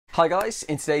Hi guys,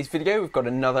 in today's video we've got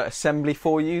another assembly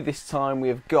for you. This time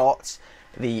we've got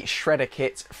the shredder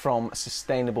kit from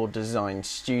Sustainable Design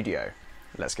Studio.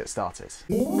 Let's get started.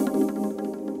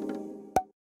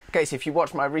 Okay, so if you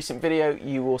watched my recent video,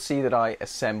 you will see that I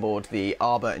assembled the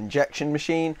arbor injection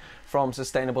machine from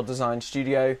Sustainable Design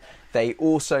Studio. They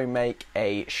also make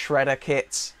a shredder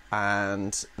kit,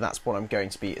 and that's what I'm going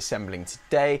to be assembling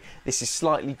today. This is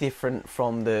slightly different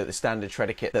from the standard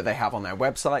shredder kit that they have on their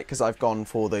website, because I've gone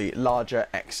for the larger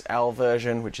XL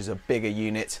version, which is a bigger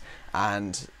unit,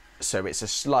 and so it's a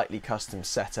slightly custom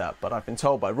setup. But I've been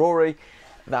told by Rory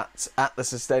that at the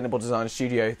Sustainable Design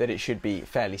Studio that it should be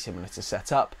fairly similar to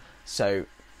set up, so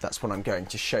that's what I'm going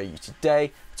to show you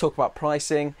today. Talk about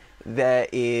pricing. There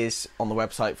is on the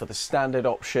website for the standard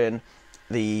option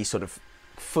the sort of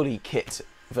fully kit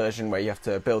version where you have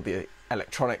to build the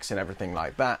electronics and everything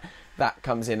like that. That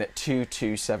comes in at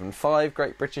 2275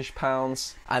 Great British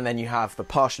pounds, and then you have the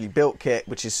partially built kit,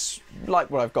 which is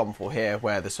like what I've gone for here,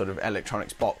 where the sort of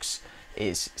electronics box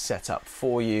is set up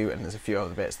for you, and there's a few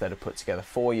other bits that are put together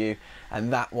for you,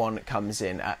 and that one comes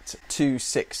in at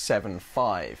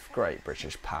 2675 Great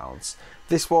British pounds.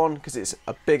 This one, because it's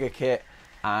a bigger kit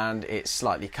and it's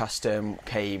slightly custom,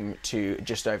 came to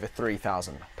just over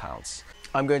 £3,000.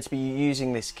 I'm going to be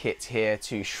using this kit here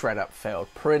to shred up failed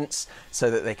prints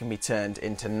so that they can be turned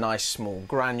into nice small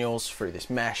granules through this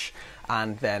mesh,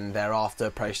 and then thereafter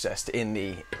processed in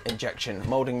the injection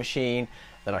molding machine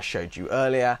that I showed you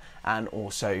earlier, and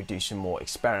also do some more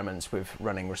experiments with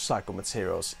running recycled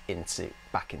materials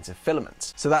back into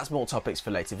filaments. So that's more topics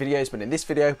for later videos, but in this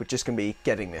video we're just going to be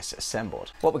getting this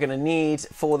assembled. What we're going to need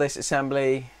for this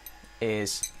assembly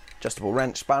is adjustable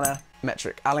wrench spanner,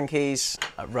 metric Allen keys,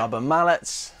 rubber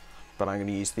mallets, but I'm going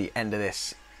to use the end of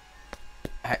this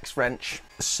hex wrench,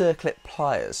 circlip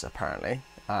pliers apparently,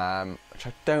 which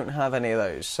I don't have any of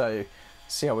those, so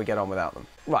see how we get on without them.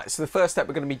 Right, so the first step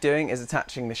we're going to be doing is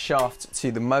attaching the shaft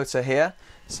to the motor here.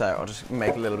 So I'll just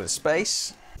make a little bit of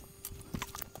space.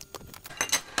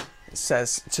 It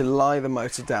says to lie the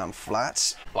motor down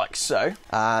flat, like so.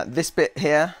 This bit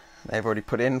here, they've already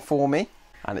put in for me,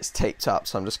 and it's taped up,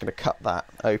 so I'm just going to cut that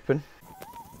open.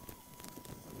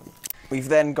 We've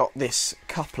then got this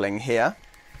coupling here,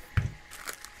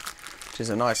 which is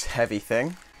a nice heavy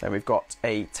thing. Then we've got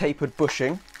a tapered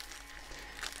bushing,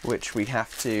 which we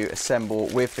have to assemble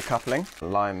with the coupling.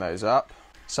 Line those up.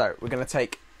 So we're going to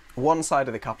take one side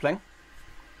of the coupling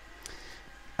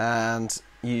and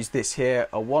use this here,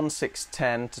 a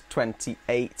 1/610 to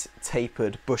 28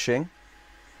 tapered bushing.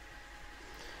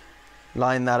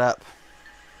 Line that up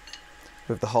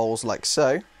with the holes like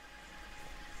so.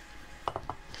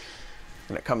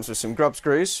 And it comes with some grub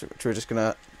screws, which we're just going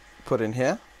to put in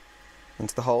here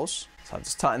into the holes. So I'll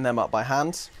just tighten them up by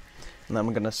hand, and then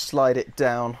we're going to slide it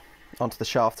down onto the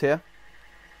shaft here.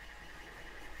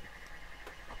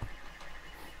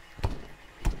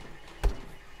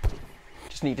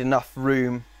 Just need enough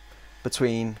room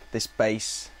between this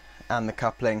base and the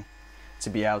coupling to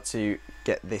be able to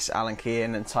get this Allen key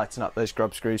in and tighten up those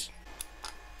grub screws.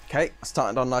 Okay, it's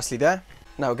tightened on nicely there.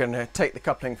 Now we're going to take the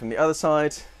coupling from the other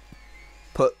side,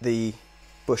 put the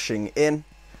bushing in.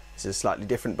 This is a slightly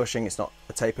different bushing, it's not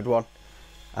a tapered one.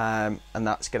 And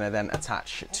that's going to then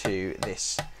attach to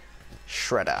this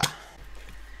shredder.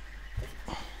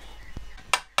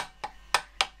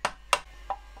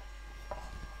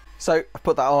 So I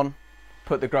put that on,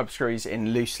 put the grub screws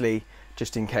in loosely,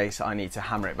 just in case I need to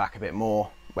hammer it back a bit more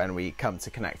when we come to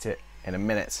connect it in a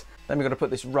minute. Then we've got to put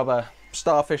this rubber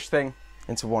starfish thing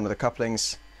into one of the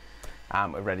couplings,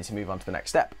 and we're ready to move on to the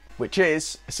next step, which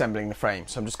is assembling the frame.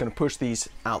 So I'm just going to push these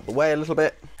out the way a little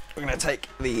bit. We're going to take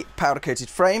the powder coated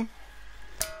frame,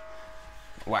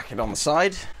 whack it on the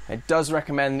side. It does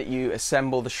recommend that you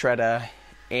assemble the shredder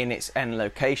in its end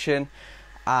location,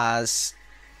 as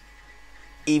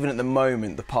even at the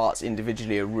moment the parts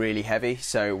individually are really heavy,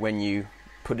 so when you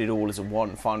put it all as a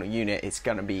one final unit it's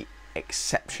going to be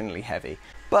exceptionally heavy.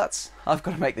 But I've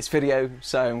got to make this video,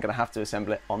 so I'm going to have to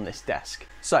assemble it on this desk.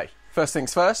 So first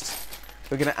things first,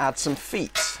 we're going to add some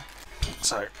feet.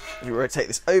 So if you rotate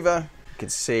this over, you can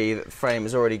see that the frame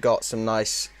has already got some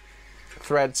nice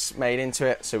threads made into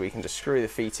it, so we can just screw the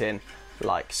feet in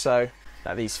like so.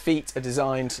 Now these feet are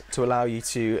designed to allow you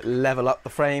to level up the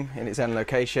frame in its end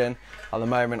location. At the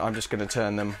moment I'm just going to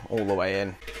turn them all the way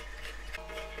in.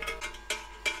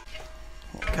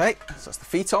 Okay, so that's the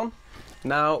feet on.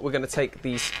 Now we're going to take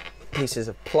these pieces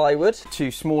of plywood,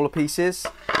 two smaller pieces,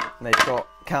 and they've got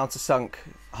countersunk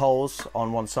holes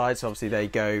on one side, so obviously they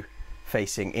go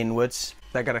facing inwards.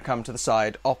 They're going to come to the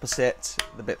side opposite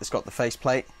the bit that's got the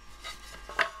faceplate.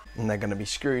 and they're going to be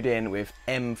screwed in with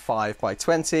M5 by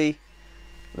 20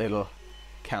 little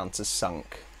countersunk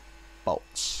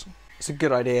bolts. It's a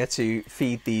good idea to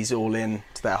feed these all in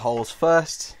to their holes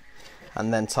first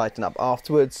and then tighten up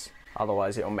afterwards,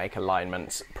 otherwise it will make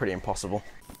alignments pretty impossible.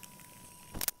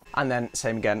 And then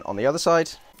same again on the other side,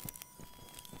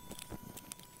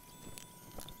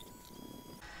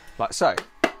 like so.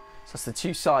 So that's the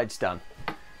two sides done.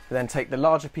 We then take the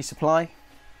larger piece of ply,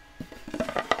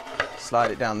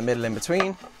 slide it down the middle in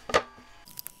between,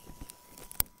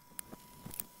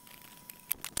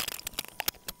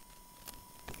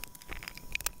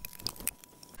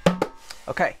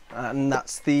 okay, and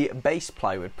that's the base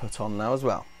plywood put on now as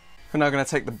well. We're now going to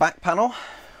take the back panel,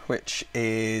 which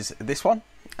is this one,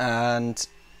 and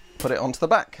put it onto the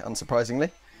back,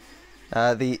 unsurprisingly.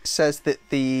 Says that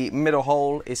the middle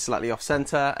hole is slightly off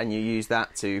center, and you use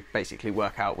that to basically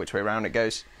work out which way around it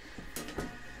goes.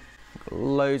 Got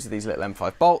loads of these little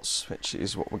M5 bolts, which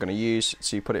is what we're going to use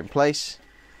to put it in place.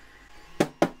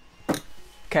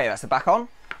 Okay, that's the back on.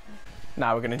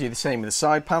 Now we're going to do the same with the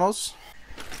side panels.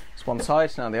 It's one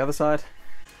side, now the other side.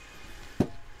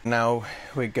 Now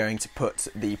we're going to put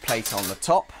the plate on the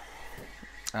top,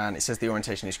 and it says the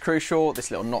orientation is crucial. This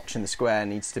little notch in the square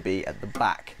needs to be at the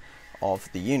back of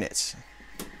the unit.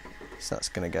 So that's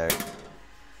going to go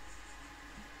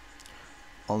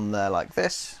on there like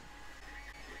this.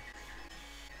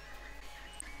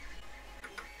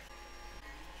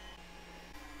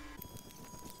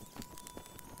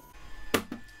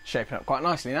 Shaping up quite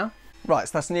nicely now. Right,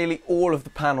 so that's nearly all of the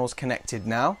panels connected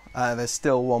now. There's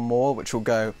still one more which will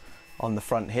go on the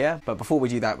front here, but before we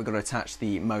do that we've got to attach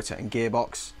the motor and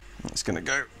gearbox. It's going to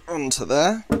go onto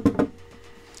there,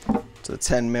 to the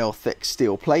 10mm thick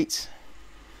steel plate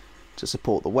to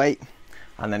support the weight,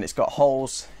 and then it's got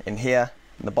holes in here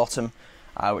in the bottom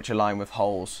which align with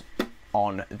holes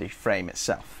on the frame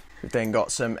itself. We've then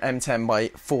got some M10 by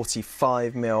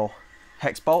 45mm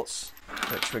hex bolts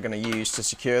which we're going to use to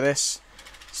secure this.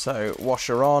 So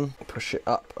washer on, push it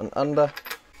up and under.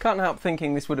 Can't help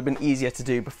thinking this would have been easier to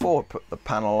do before I put the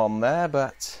panel on there,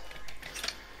 but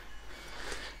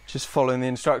just following the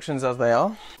instructions as they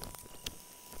are.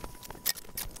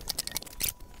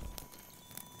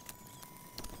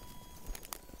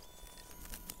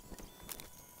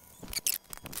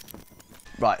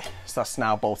 Right, so that's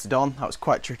now bolted on. That was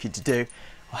quite tricky to do.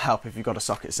 I'll help if you've got a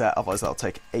socket set, otherwise that'll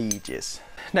take ages.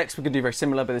 Next we're going to do very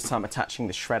similar, but this time attaching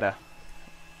the shredder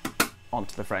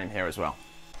onto the frame here as well.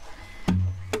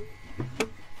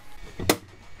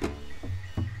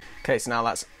 Okay, so now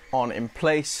that's on in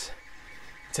place.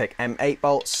 Take M8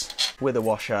 bolts with a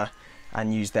washer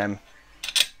and use them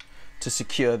to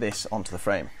secure this onto the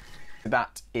frame.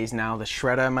 That is now the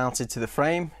shredder mounted to the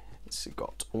frame. It's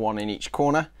got one in each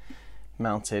corner,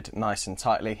 mounted nice and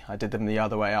tightly. I did them the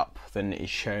other way up than is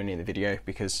shown in the video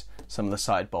because some of the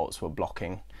side bolts were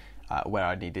blocking where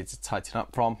I needed to tighten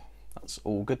up from. That's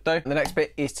all good though. The next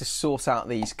bit is to sort out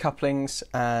these couplings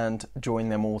and join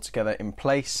them all together in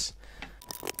place.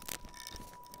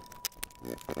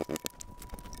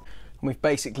 We've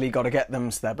basically got to get them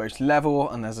so they're both level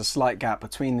and there's a slight gap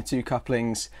between the two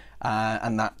couplings,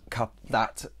 and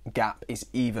that gap is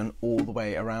even all the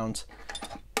way around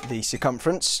the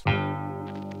circumference.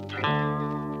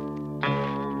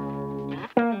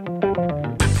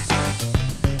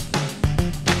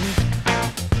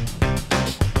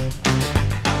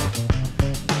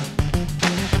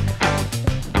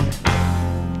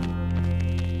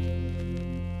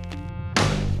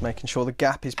 Making sure the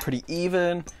gap is pretty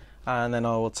even, and then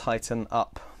I will tighten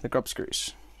up the grub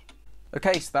screws.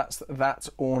 Okay, so that's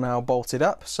all now bolted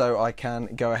up, so I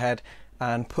can go ahead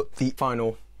and put the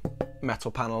final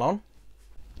metal panel on.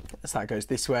 So that goes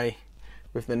this way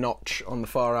with the notch on the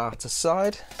far outer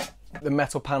side. The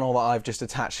metal panel that I've just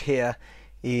attached here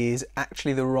is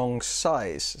actually the wrong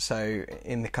size, so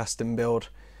in the custom build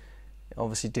it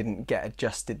obviously didn't get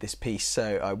adjusted, this piece,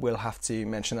 so I will have to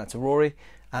mention that to Rory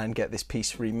and get this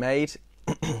piece remade.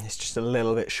 It's just a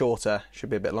little bit shorter, should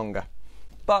be a bit longer,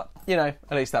 but you know,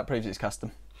 at least that proves it's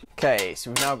custom. Okay, so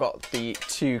we've now got the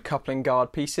two coupling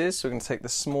guard pieces, so we're going to take the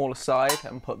smaller side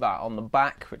and put that on the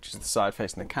back, which is the side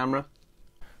facing the camera.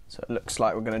 So it looks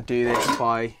like we're going to do this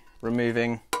by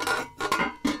removing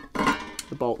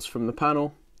the bolts from the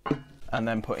panel and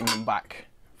then putting them back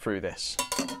through this.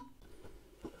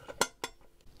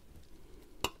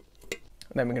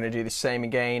 And then we're going to do the same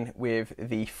again with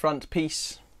the front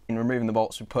piece, in removing the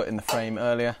bolts we put in the frame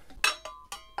earlier,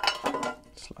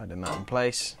 sliding that in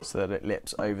place so that it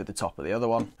lips over the top of the other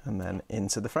one and then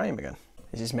into the frame again.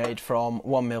 This is made from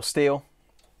 1mm steel,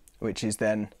 which is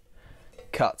then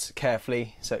cut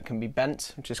carefully so it can be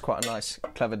bent, which is quite a nice,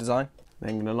 clever design. Then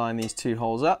I'm going to line these two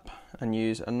holes up and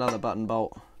use another button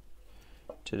bolt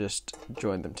to just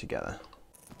join them together.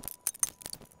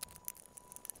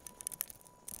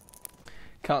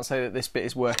 Can't say that this bit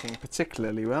is working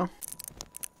particularly well.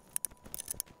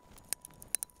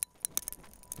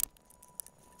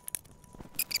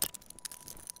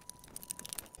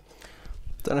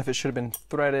 Don't know if it should have been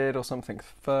threaded or something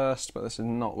first, but this is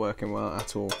not working well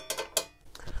at all.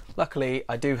 Luckily,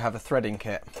 I do have a threading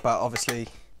kit, but obviously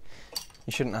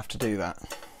you shouldn't have to do that.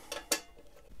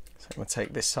 So I'm going to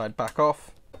take this side back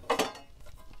off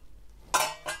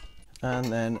and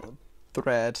then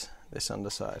thread this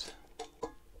underside.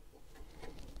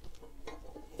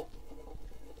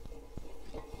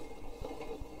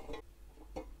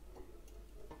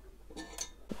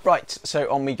 Right, so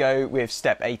on we go with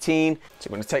step 18. So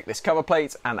we're going to take this cover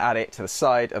plate and add it to the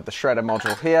side of the shredder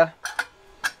module here.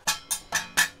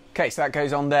 Okay, so that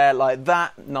goes on there like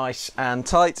that, nice and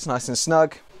tight, nice and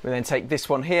snug. We then take this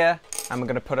one here and we're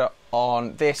going to put it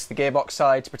on this, the gearbox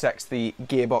side, to protect the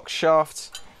gearbox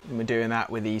shaft. And we're doing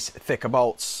that with these thicker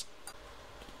bolts.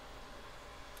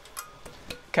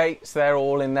 Okay, so they're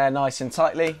all in there nice and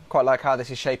tightly. Quite like how this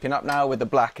is shaping up now with the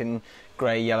black and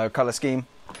grey yellow colour scheme.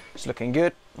 It's looking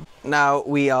good. Now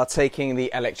we are taking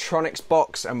the electronics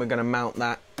box and we're going to mount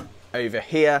that over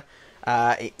here.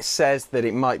 It says that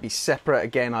it might be separate.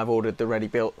 Again, I've ordered the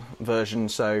ready-built version,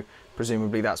 so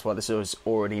presumably that's why this was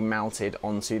already mounted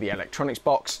onto the electronics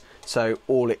box. So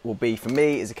all it will be for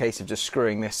me is a case of just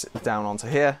screwing this down onto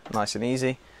here, nice and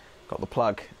easy. Got the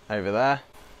plug over there.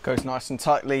 Goes nice and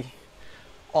tightly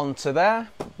onto there,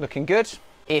 looking good.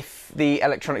 If the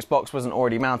electronics box wasn't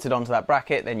already mounted onto that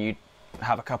bracket, then you'd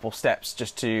have a couple steps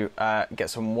just to get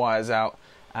some wires out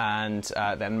and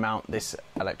then mount this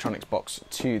electronics box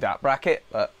to that bracket,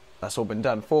 but that's all been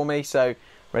done for me, so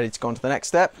ready to go on to the next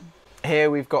step.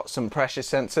 Here we've got some pressure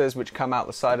sensors which come out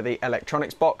the side of the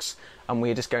electronics box, and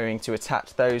we're just going to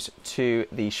attach those to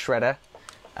the shredder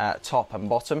top and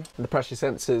bottom. The pressure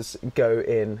sensors go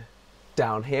in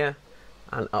down here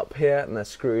and up here, and they're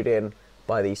screwed in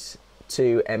by these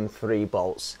two M3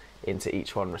 bolts into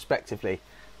each one respectively.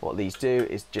 What these do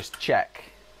is just check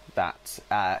that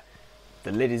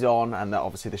the lid is on and that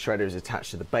obviously the shredder is attached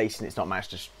to the base and it's not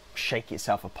managed to shake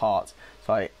itself apart.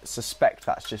 So I suspect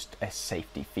that's just a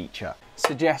safety feature.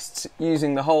 Suggests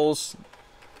using the holes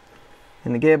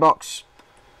in the gearbox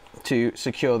to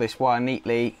secure this wire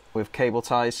neatly with cable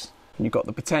ties. You've got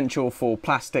the potential for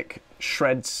plastic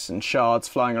shreds and shards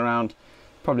flying around.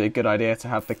 Probably a good idea to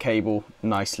have the cable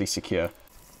nicely secure.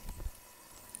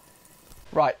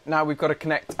 Right, now we've got to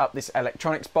connect up this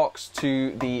electronics box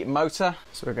to the motor.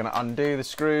 So we're going to undo the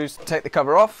screws, take the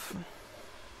cover off.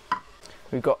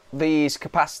 We've got these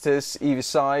capacitors either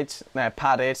side. They're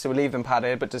padded, so we'll leave them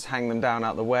padded, but just hang them down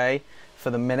out the way for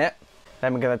the minute.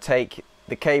 Then we're going to take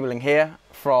the cabling here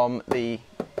from the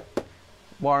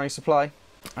wiring supply.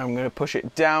 I'm going to push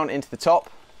it down into the top,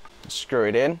 screw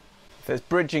it in. If there's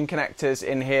bridging connectors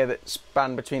in here that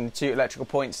span between the two electrical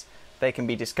points, they can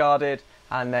be discarded.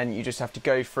 And then you just have to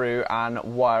go through and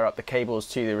wire up the cables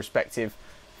to the respective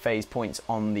phase points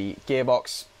on the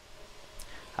gearbox.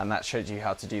 And that shows you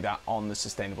how to do that on the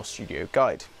Sustainable Studio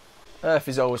guide. Earth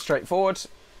is always straightforward.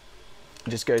 It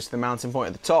just goes to the mounting point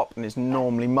at the top and is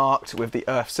normally marked with the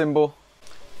earth symbol.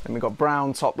 Then we've got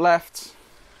brown top left,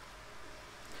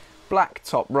 black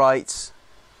top right,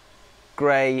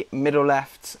 grey middle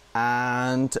left,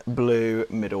 and blue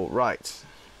middle right.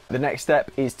 The next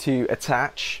step is to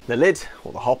attach the lid,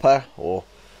 or the hopper, or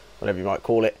whatever you might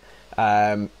call it.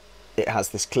 It has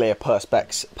this clear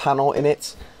Perspex panel in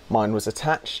it. Mine was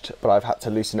attached, but I've had to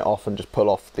loosen it off and just pull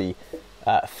off the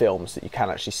films that you can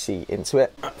actually see into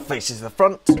it. Faces the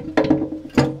front,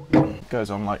 goes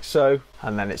on like so,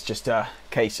 and then it's just a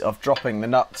case of dropping the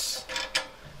nuts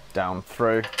down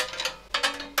through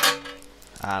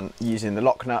and using the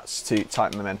lock nuts to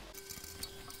tighten them in.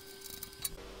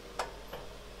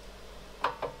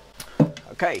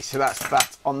 Okay, so that's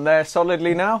that on there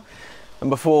solidly now. And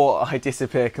before I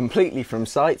disappear completely from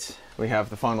sight, we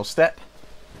have the final step.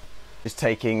 Just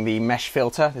taking the mesh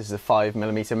filter. This is a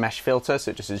 5mm mesh filter, so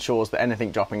it just ensures that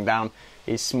anything dropping down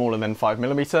is smaller than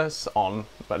 5mm on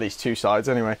at least two sides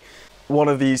anyway. One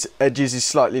of these edges is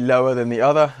slightly lower than the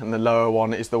other, and the lower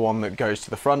one is the one that goes to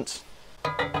the front.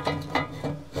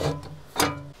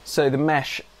 So the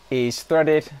mesh is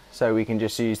threaded, so we can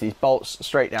just use these bolts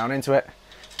straight down into it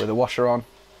with a washer on.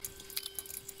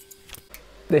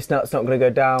 This nut's not going to go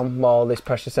down while this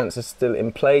pressure sensor is still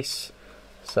in place,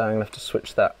 so I'm going to have to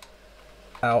switch that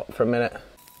out for a minute.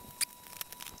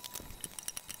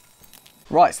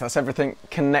 Right, so that's everything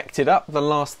connected up. The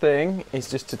last thing is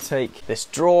just to take this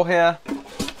drawer here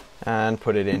and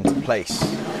put it into place.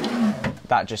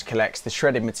 That just collects the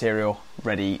shredded material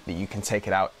ready that you can take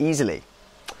it out easily.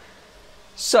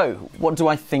 So, what do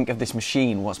I think of this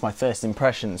machine? What's my first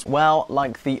impressions? Well,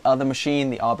 like the other machine,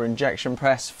 the Arbor injection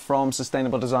press from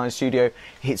Sustainable Design Studio,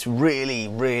 it's really,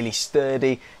 really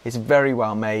sturdy. It's very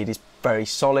well made, it's very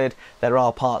solid. There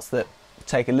are parts that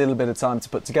take a little bit of time to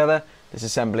put together. This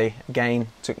assembly, again,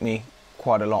 took me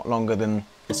quite a lot longer than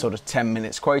the sort of 10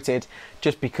 minutes quoted,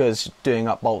 just because doing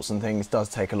up bolts and things does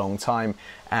take a long time,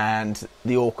 and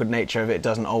the awkward nature of it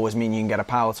doesn't always mean you can get a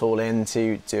power tool in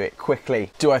to do it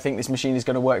quickly. Do I think this machine is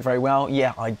going to work very well?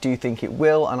 Yeah, I do think it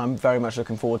will, and I'm very much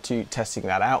looking forward to testing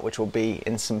that out, which will be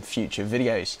in some future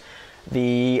videos.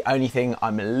 The only thing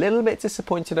I'm a little bit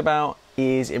disappointed about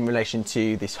is in relation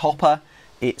to this hopper.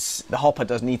 The hopper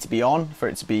does need to be on for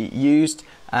it to be used,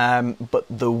 but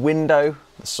the window,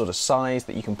 the sort of size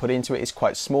that you can put into it is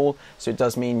quite small, so it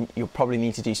does mean you'll probably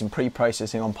need to do some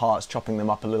pre-processing on parts, chopping them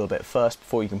up a little bit first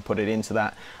before you can put it into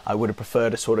that. I would have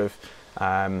preferred a sort of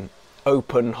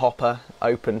open hopper,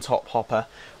 open top hopper,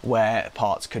 where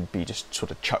parts could be just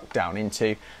sort of chucked down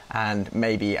into, and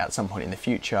maybe at some point in the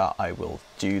future I will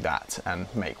do that and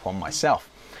make one myself.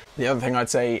 The other thing I'd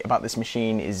say about this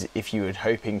machine is if you were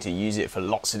hoping to use it for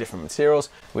lots of different materials,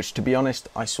 which to be honest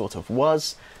I sort of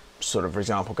was, sort of for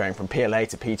example going from PLA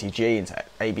to PETG into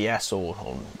ABS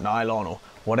or nylon or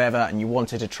whatever, and you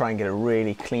wanted to try and get a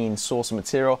really clean source of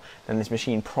material, then this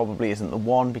machine probably isn't the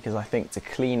one, because I think to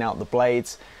clean out the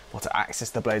blades, or to access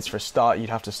the blades for a start, you'd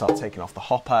have to start taking off the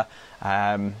hopper.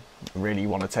 Really you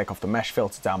want to take off the mesh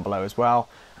filter down below as well,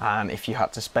 and if you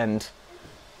had to spend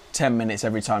 10 minutes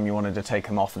every time you wanted to take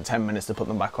them off and 10 minutes to put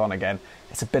them back on again,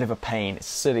 it's a bit of a pain. It's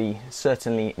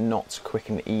certainly not quick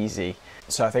and easy.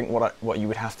 So I think what you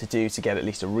would have to do to get at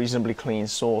least a reasonably clean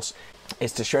source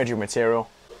is to shred your material.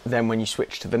 Then when you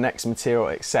switch to the next material,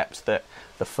 accept that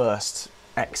the first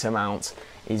X amount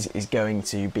is going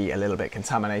to be a little bit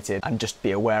contaminated, and just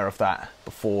be aware of that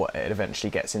before it eventually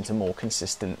gets into more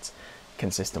consistent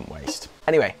waste.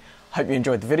 Anyway, hope you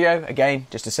enjoyed the video. Again,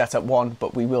 just a setup one,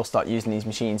 but we will start using these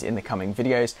machines in the coming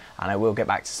videos, and I will get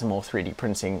back to some more 3D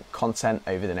printing content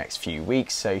over the next few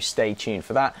weeks, so stay tuned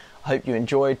for that. I hope you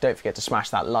enjoyed. Don't forget to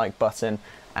smash that like button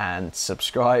and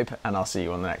subscribe, and I'll see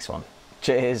you on the next one.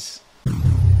 Cheers.